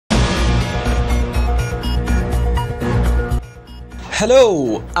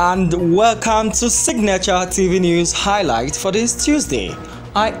Hello and welcome to Signature TV News Highlight for this Tuesday.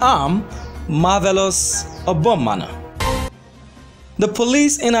 I am Marvelous Obomana. The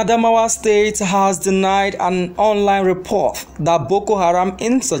police in Adamawa State has denied an online report that Boko Haram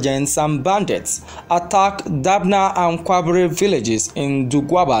insurgents and bandits attacked Dabna and Kwabere villages in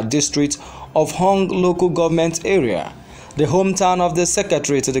Dugwaba district of Hong local government area, the hometown of the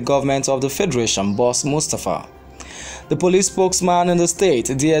Secretary to the Government of the Federation, Boss Mustafa. The police spokesman in the state,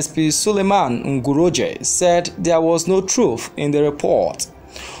 DSP Suleiman Nguroje, said there was no truth in the report.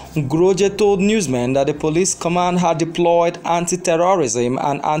 Nguroje told newsmen that the police command had deployed anti-terrorism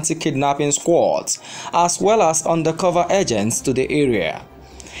and anti-kidnapping squads, as well as undercover agents to the area.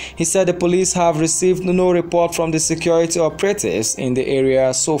 He said the police have received no report from the security operatives in the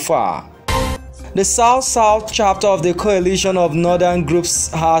area so far. The South-South chapter of the coalition of northern groups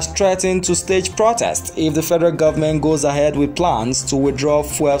has threatened to stage protests if the federal government goes ahead with plans to withdraw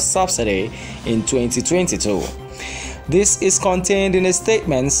fuel subsidy in 2022. This is contained in a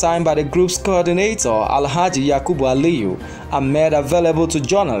statement signed by the group's coordinator Alhaji Yakubu Aliyu and made available to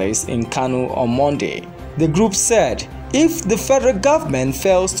journalists in Kano on Monday. The group said if the federal government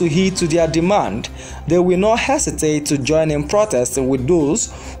fails to heed to their demand, they will not hesitate to join in protesting with those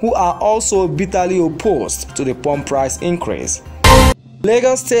who are also bitterly opposed to the pump price increase.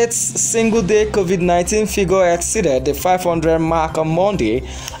 Lagos State's single-day COVID-19 figure exceeded the 500 mark on Monday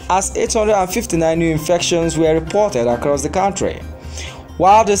as 859 new infections were reported across the country.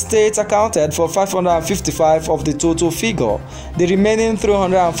 While the state accounted for 555 of the total figure, the remaining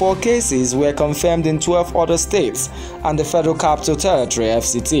 304 cases were confirmed in 12 other states and the Federal Capital Territory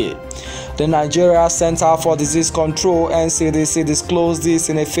 (FCT). The Nigeria Center for Disease Control (NCDC) disclosed this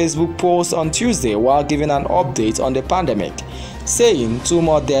in a Facebook post on Tuesday while giving an update on the pandemic, saying 2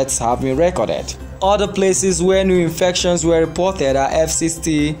 more deaths have been recorded. Other places where new infections were reported are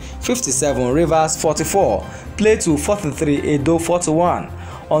FCT 57, Rivers 44, Plateau 43, Edo 41,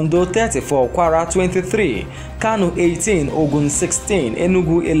 Ondo 34, Kwara 23, Kano 18, Ogun 16,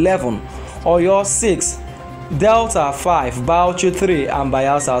 Enugu 11, Oyo 6, Delta 5, Bauchi 3, and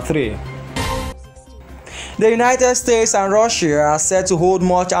Bayelsa 3. The United States and Russia are set to hold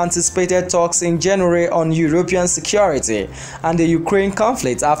much anticipated talks in January on European security and the Ukraine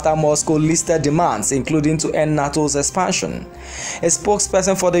conflict after Moscow listed demands, including to end NATO's expansion. A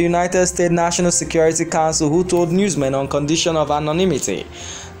spokesperson for the United States National Security Council, who told newsmen on condition of anonymity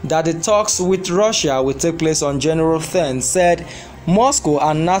that the talks with Russia will take place on January 10th, said Moscow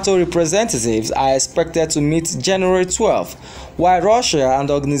and NATO representatives are expected to meet January 12th, while Russia and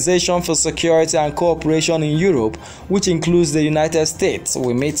the Organization for Security and Cooperation in Europe, which includes the United States,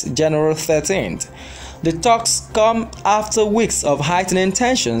 will meet January 13th. The talks come after weeks of heightening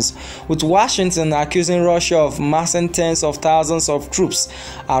tensions, with Washington accusing Russia of massing tens of thousands of troops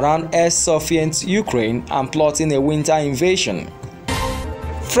around ex-Soviet Ukraine and plotting a winter invasion.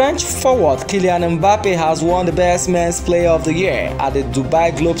 French forward Kylian Mbappe has won the Best Men's Player of the Year at the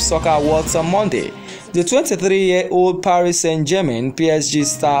Dubai Globe Soccer Awards on Monday. The 23-year-old Paris Saint-Germain PSG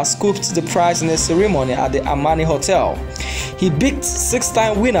star scooped the prize in a ceremony at the Armani Hotel. He beat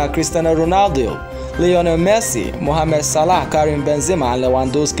 6-time winner Cristiano Ronaldo, Lionel Messi, Mohamed Salah, Karim Benzema, and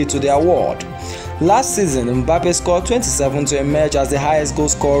Lewandowski to the award. Last season, Mbappe scored 27 to emerge as the highest goal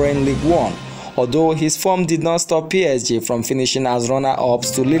scorer in League One, although his form did not stop PSG from finishing as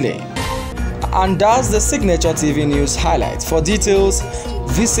runner-ups to Lille. And that's the Signature TV News highlight. For details,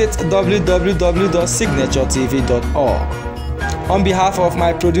 visit www.signaturetv.org. On behalf of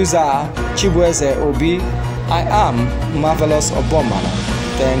my producer, Chibueze Obi, I am Marvelous Obomana.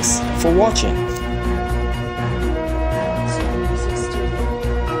 Thanks for watching.